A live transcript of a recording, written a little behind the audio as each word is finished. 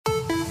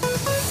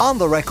On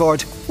the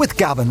Record with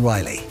Gavin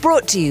Riley.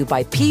 Brought to you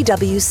by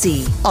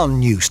PwC on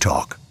News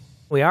Talk.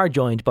 We are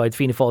joined by the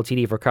Fianna Fáil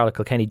TD for Carlow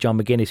Kilkenny, John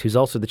McGuinness, who's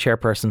also the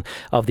chairperson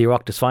of the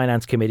Oireachtas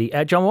Finance Committee.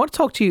 John, I want to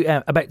talk to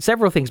you about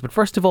several things, but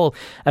first of all,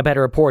 about a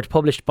report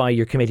published by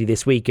your committee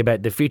this week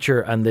about the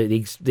future and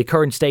the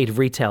current state of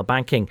retail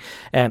banking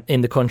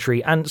in the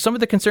country, and some of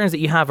the concerns that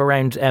you have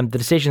around the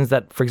decisions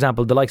that, for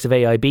example, the likes of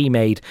AIB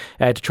made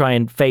to try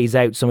and phase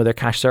out some of their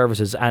cash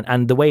services,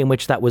 and the way in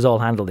which that was all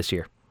handled this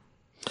year.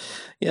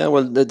 Yeah,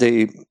 well,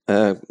 the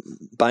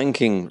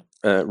banking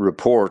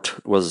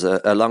report was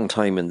a long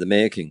time in the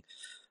making.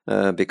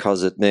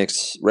 Because it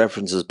makes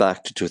references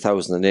back to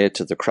 2008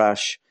 to the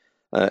crash.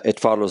 It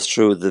follows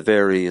through the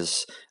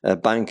various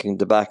banking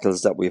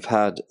debacles that we've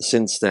had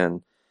since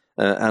then.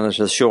 And it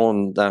has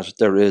shown that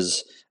there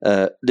is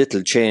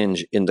little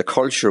change in the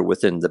culture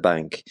within the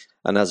bank.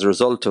 And as a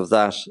result of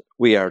that,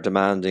 we are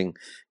demanding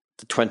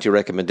the 20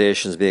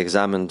 recommendations be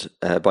examined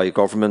by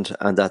government,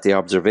 and that the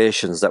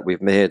observations that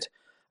we've made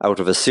out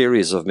of a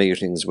series of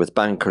meetings with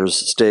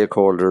bankers,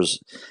 stakeholders,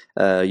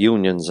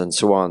 unions and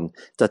so on,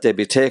 that they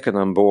be taken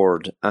on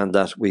board, and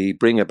that we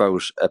bring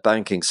about a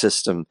banking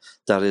system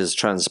that is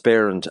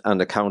transparent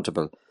and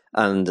accountable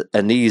and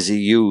an easy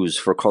use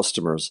for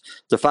customers.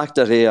 The fact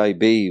that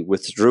AIB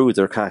withdrew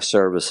their cash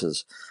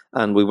services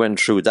and we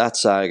went through that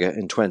saga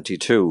in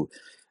 22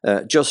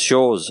 just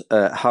shows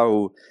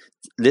how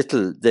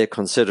little they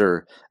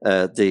consider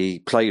the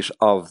plight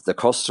of the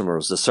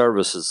customers, the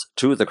services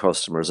to the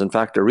customers. In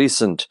fact, a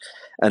recent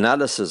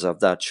analysis of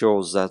that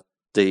shows that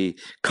the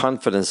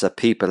confidence that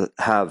people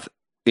have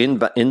in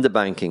the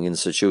banking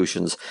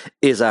institutions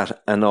is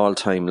at an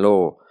all-time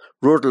low.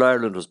 Rural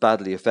Ireland was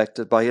badly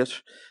affected by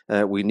it.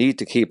 We need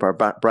to keep our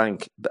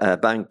bank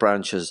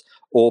branches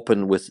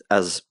open with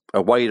as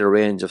a wider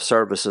range of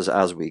services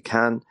as we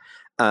can,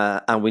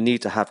 and we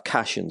need to have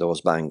cash in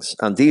those banks.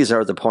 And these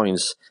are the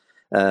points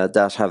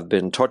that have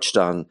been touched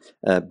on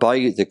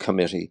by the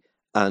committee,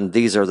 and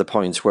these are the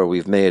points where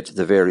we've made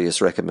the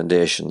various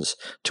recommendations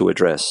to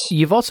address.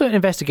 You've also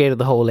investigated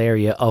the whole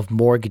area of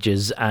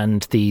mortgages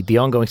and the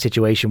ongoing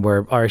situation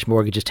where Irish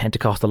mortgages tend to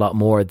cost a lot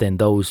more than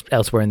those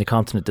elsewhere in the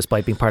continent,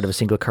 despite being part of a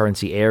single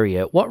currency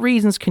area. What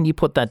reasons can you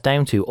put that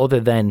down to, other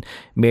than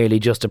merely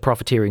just a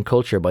profiteering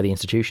culture by the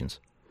institutions?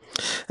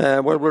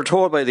 Well, we're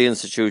told by the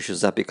institutions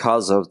that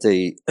because of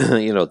the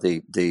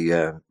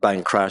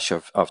bank crash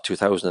of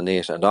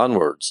 2008 and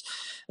onwards,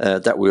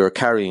 that we are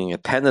carrying a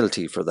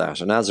penalty for that,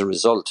 and as a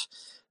result,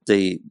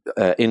 the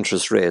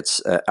interest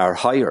rates are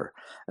higher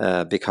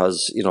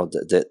because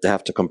they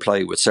have to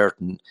comply with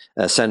certain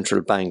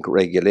central bank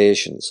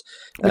regulations.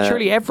 But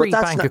surely every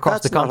bank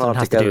across the continent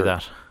has to do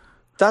that.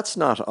 That's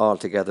not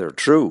altogether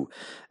true.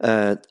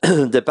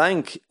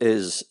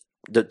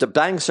 The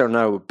banks are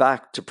now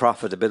back to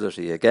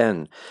profitability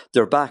again.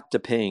 They're back to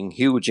paying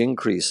huge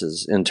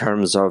increases in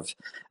terms of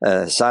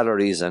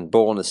salaries and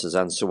bonuses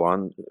and so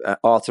on,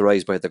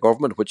 authorised by the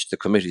government, which the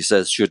committee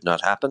says should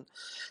not happen.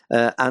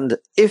 And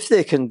if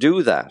they can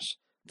do that,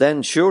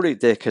 then surely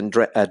they can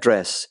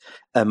address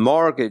a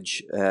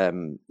mortgage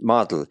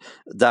model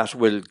that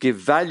will give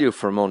value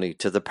for money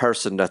to the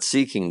person that's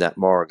seeking that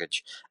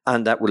mortgage,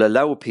 and that will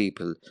allow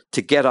people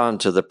to get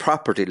onto the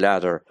property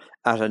ladder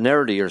at an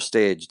earlier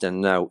stage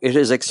than now. It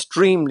is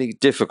extremely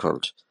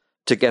difficult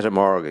to get a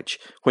mortgage.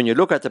 When you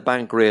look at the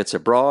bank rates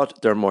abroad,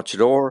 they're much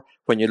lower.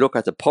 When you look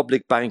at the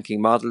public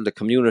banking model, the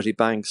community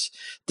banks,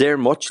 they're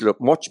much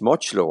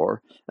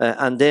lower,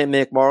 and they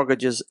make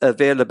mortgages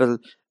available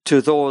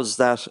to those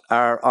that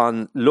are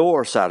on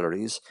lower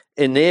salaries,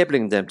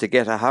 enabling them to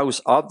get a house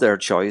of their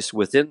choice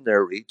within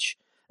their reach.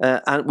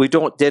 And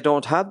they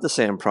don't have the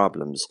same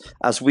problems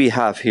as we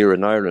have here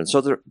in Ireland.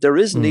 So there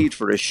is need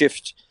for a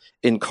shift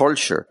in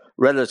culture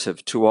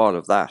relative to all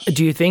of that.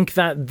 Do you think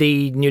that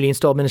the newly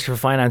installed Minister for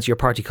Finance, your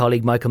party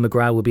colleague Michael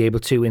McGrath, will be able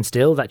to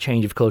instill that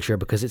change of culture?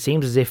 Because it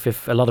seems as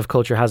if a lot of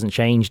culture hasn't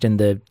changed in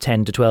the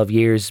 10 to 12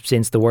 years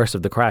since the worst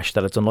of the crash,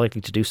 that it's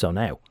unlikely to do so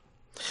now.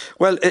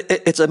 Well,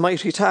 it's a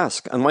mighty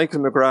task, and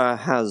Michael McGrath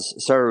has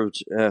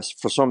served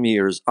for some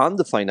years on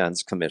the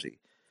Finance Committee.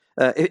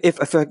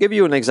 If I give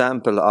you an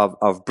example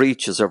of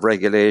breaches of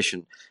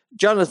regulation,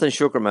 Jonathan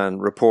Sugarman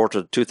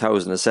reported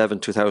 2007,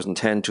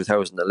 2010,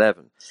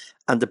 2011,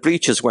 and the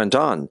breaches went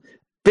on.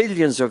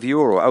 Billions of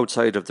euro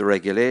outside of the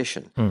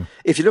regulation.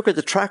 If you look at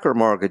the tracker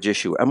mortgage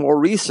issue, a more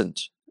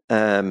recent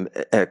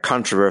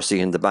controversy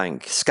in the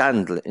bank,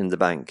 scandal in the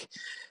bank,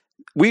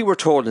 we were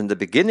told in the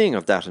beginning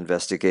of that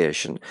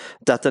investigation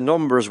that the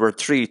numbers were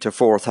 3,000 to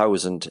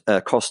 4,000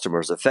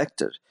 customers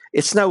affected.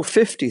 It's now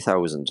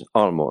 50,000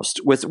 almost,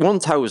 with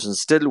 1,000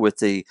 still with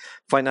the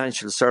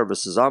Financial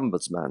Services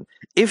Ombudsman.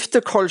 If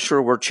the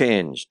culture were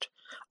changed,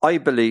 I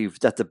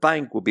believe that the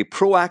bank would be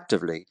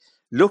proactively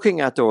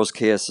looking at those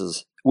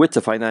cases with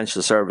the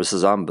Financial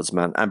Services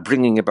Ombudsman and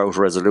bringing about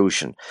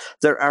resolution.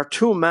 There are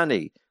too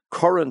many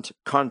current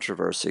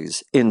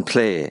controversies in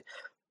play.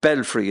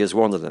 Belfry is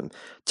one of them,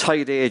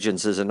 tied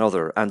agents is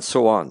another, and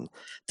so on,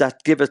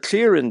 that give a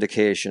clear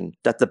indication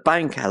that the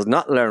bank has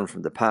not learned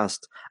from the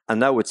past, and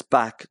now it's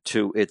back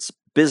to its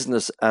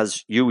business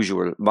as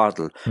usual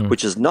model,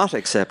 which is not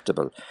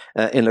acceptable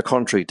in a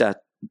country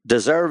that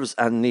deserves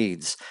and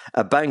needs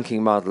a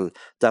banking model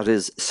that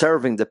is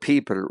serving the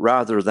people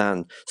rather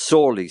than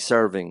solely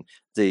serving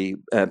the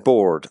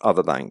board of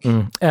a bank.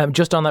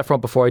 Just on that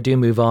front, before I do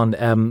move on,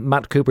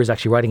 Matt Cooper is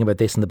actually writing about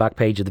this in the back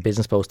page of the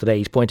Business Post today.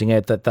 He's pointing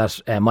out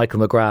that Michael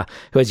McGrath,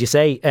 who, as you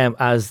say,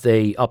 as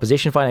the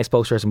opposition finance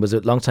spokesperson, was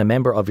a long-time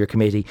member of your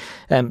committee,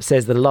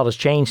 says that a lot has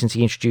changed since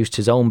he introduced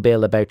his own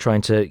bill about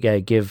trying to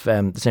give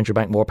the central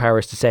bank more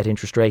powers to set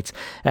interest rates.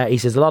 He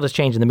says a lot has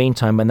changed in the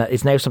meantime, and that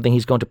it's now something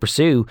he's going to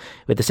pursue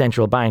with the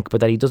central bank,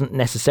 but that he doesn't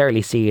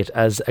necessarily see it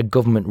as a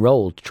government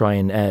role to try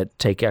and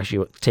take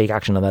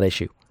action on that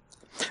issue.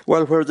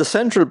 Well, where the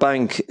central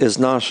bank is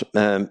not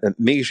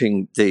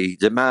meeting the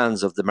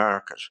demands of the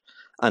market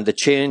and the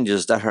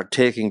changes that are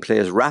taking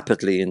place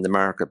rapidly in the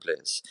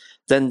marketplace,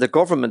 then the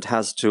government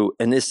has to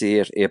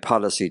initiate a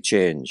policy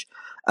change.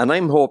 And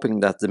I'm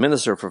hoping that the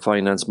Minister for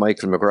Finance,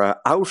 Michael McGrath,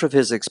 out of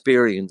his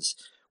experience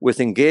with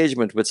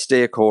engagement with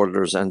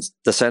stakeholders and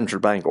the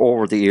central bank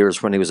over the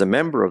years when he was a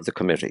member of the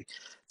committee,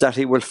 that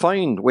he will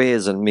find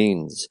ways and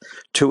means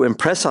to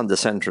impress on the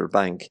central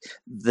bank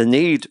the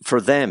need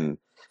for them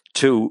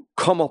to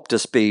come up to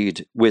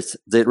speed with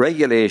the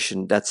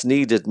regulation that's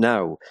needed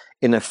now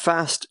in a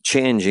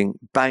fast-changing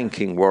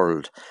banking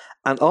world.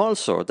 And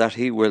also that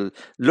he will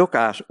look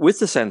at, with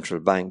the central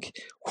bank,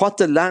 what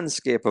the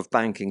landscape of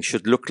banking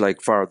should look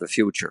like for the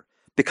future.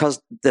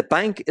 Because the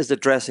bank is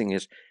addressing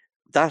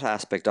that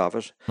aspect of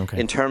it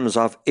in terms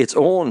of its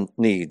own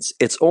needs,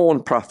 its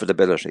own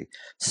profitability.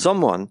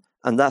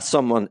 And that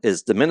someone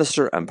is the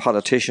minister and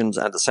politicians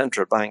and the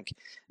central bank,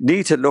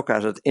 need to look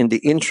at it in the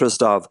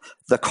interest of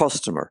the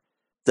customer,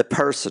 the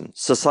person,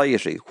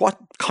 society. What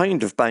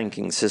kind of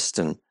banking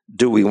system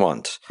do we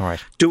want? All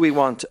right. Do we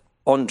want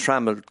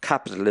untrammeled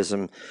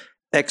capitalism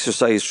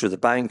exercised through the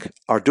bank,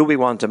 or do we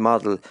want a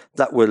model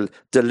that will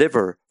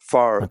deliver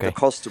for the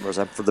customers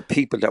and for the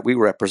people that we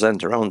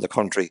represent around the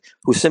country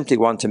who simply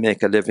want to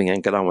make a living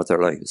and get on with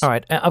their lives? All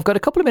right. I've got a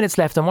couple of minutes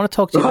left. I want to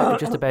talk to you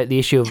just about the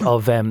issue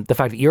of the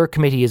fact that your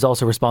committee is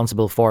also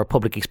responsible for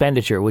public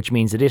expenditure, which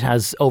means that it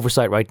has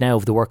oversight right now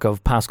of the work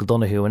of Paschal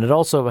Donohoe, and it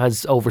also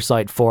has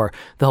oversight for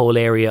the whole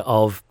area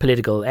of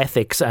political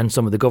ethics and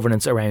some of the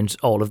governance around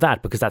all of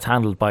that, because that's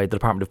handled by the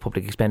Department of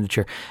Public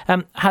Expenditure.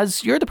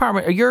 Has your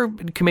department or your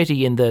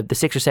committee in the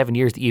 6 or 7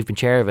 years that you've been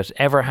chair of it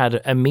ever had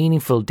a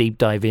meaningful deep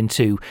dive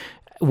into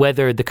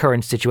whether the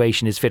current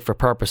situation is fit for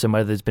purpose and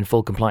whether there's been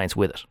full compliance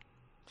with it?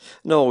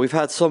 No, we've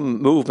had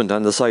some movement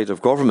on the side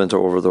of government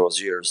over those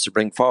years to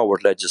bring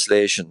forward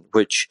legislation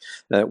which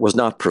was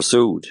not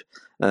pursued.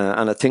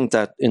 And I think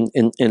that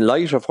in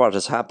light of what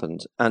has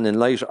happened and in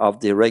light of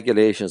the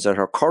regulations that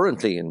are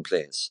currently in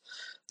place,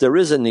 there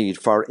is a need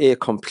for a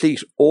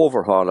complete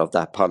overhaul of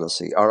that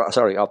policy,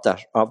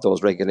 of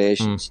those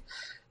regulations,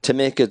 to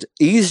make it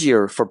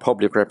easier for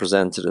public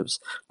representatives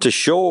to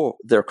show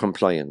their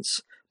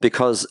compliance,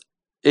 because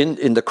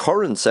in the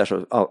current set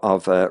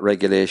of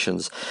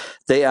regulations,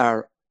 they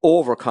are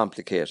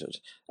overcomplicated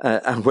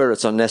and where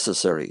it's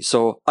unnecessary.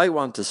 So I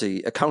want to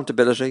see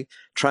accountability,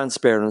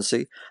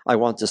 transparency. I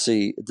want to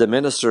see the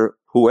minister,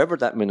 whoever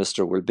that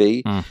minister will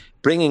be,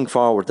 bringing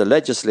forward the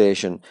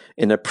legislation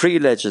in a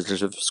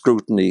pre-legislative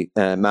scrutiny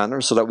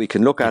manner so that we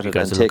can look at it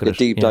and take a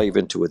deep dive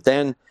into it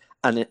then,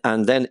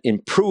 and then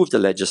improve the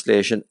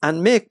legislation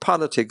and make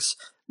politics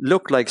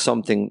look like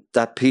something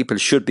that people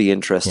should be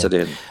interested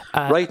in.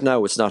 Right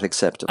now, it's not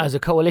acceptable. As a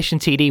coalition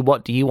TD,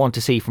 what do you want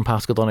to see from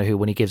Paschal Donohoe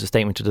when he gives a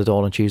statement to the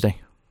Dáil on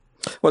Tuesday?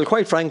 Well,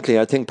 quite frankly,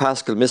 I think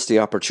Paschal missed the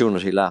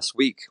opportunity last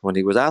week when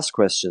he was asked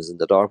questions in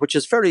the Dáil, which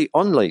is very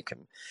unlike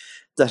him,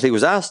 that he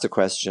was asked the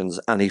questions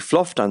and he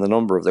fluffed on the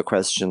number of the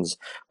questions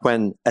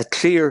when a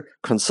clear,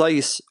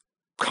 concise,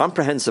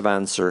 comprehensive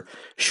answer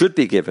should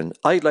be given.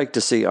 I'd like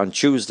to see on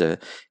Tuesday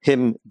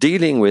him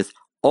dealing with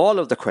all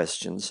of the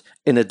questions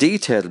in a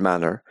detailed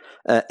manner,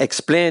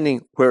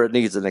 explaining where it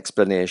needs an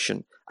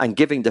explanation and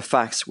giving the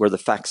facts where the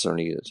facts are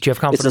needed. Do you have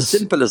confidence? It's as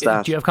simple as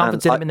that. Do you have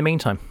confidence in him in the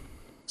meantime?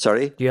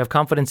 Sorry? Do you have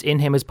confidence in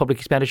him as Public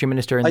Expenditure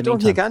Minister in the meantime? I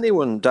don't think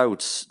anyone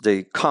doubts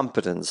the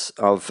competence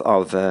of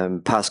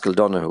Paschal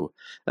Donohoe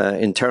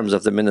in terms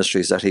of the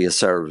ministries that he has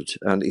served.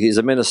 And he's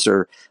a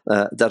minister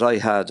that I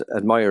had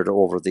admired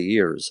over the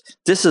years.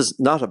 This is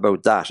not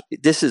about that.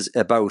 This is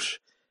about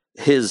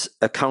his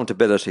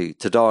accountability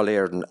to Dáil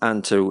Éireann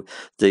and to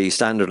the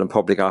Standard and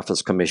Public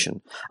Office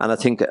Commission. And I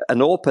think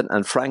an open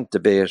and frank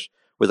debate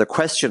with a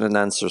question and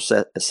answer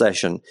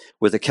session,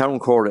 with the Ceann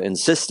Comhairle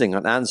insisting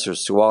on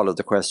answers to all of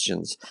the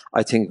questions,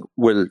 I think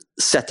will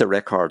set the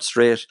record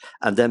straight,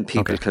 and then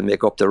people can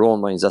make up their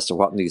own minds as to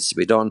what needs to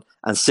be done,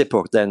 and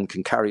SIPOC then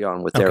can carry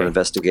on with their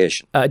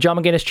investigation. John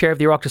McGuinness, Chair of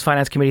the Oireachtas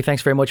Finance Committee,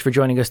 thanks very much for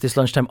joining us this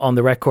lunchtime on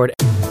The Record.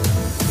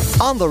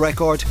 On the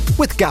Record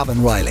with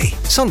Gavin Riley,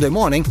 Sunday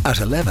morning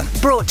at 11.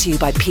 Brought to you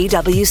by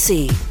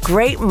PwC.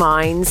 Great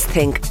minds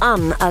think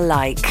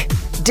unalike.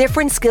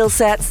 Different skill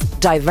sets,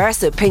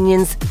 diverse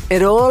opinions,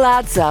 it all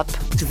adds up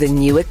to the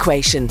new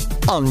equation.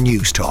 On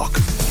News Talk.